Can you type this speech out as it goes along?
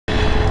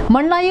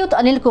मंडलायुक्त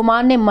अनिल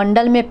कुमार ने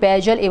मंडल में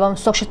पेयजल एवं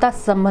स्वच्छता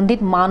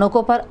संबंधित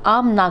मानकों पर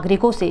आम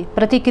नागरिकों से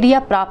प्रतिक्रिया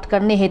प्राप्त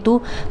करने हेतु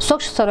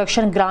स्वच्छ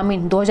सर्वेक्षण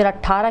ग्रामीण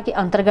 2018 के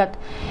अंतर्गत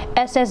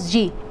एस.एस.ज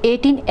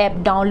 18 ऐप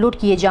डाउनलोड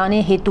किए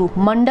जाने हेतु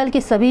मंडल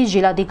के सभी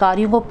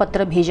जिलाधिकारियों को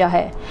पत्र भेजा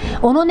है।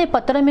 उन्होंने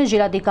पत्र में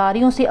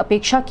जिलाधिकारियों से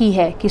अपेक्षा की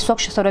है कि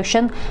स्वच्छ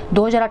सर्वेक्षण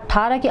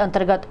 2018 के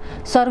अंतर्गत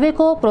सर्वे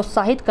को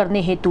प्रोत्साहित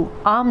करने हेतु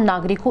आम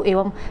नागरिकों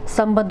एवं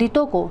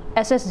संबंधितों को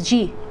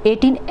एस.एस.ज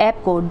 18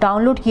 ऐप को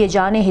डाउनलोड किए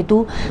जाने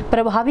हेतु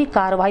प्रभावी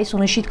कार्रवाई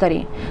सुनिश्चित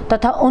करें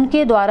तथा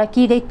उनके द्वारा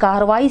की गई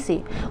कार्रवाई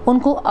से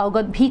उनको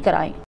अवगत भी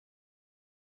कराएं।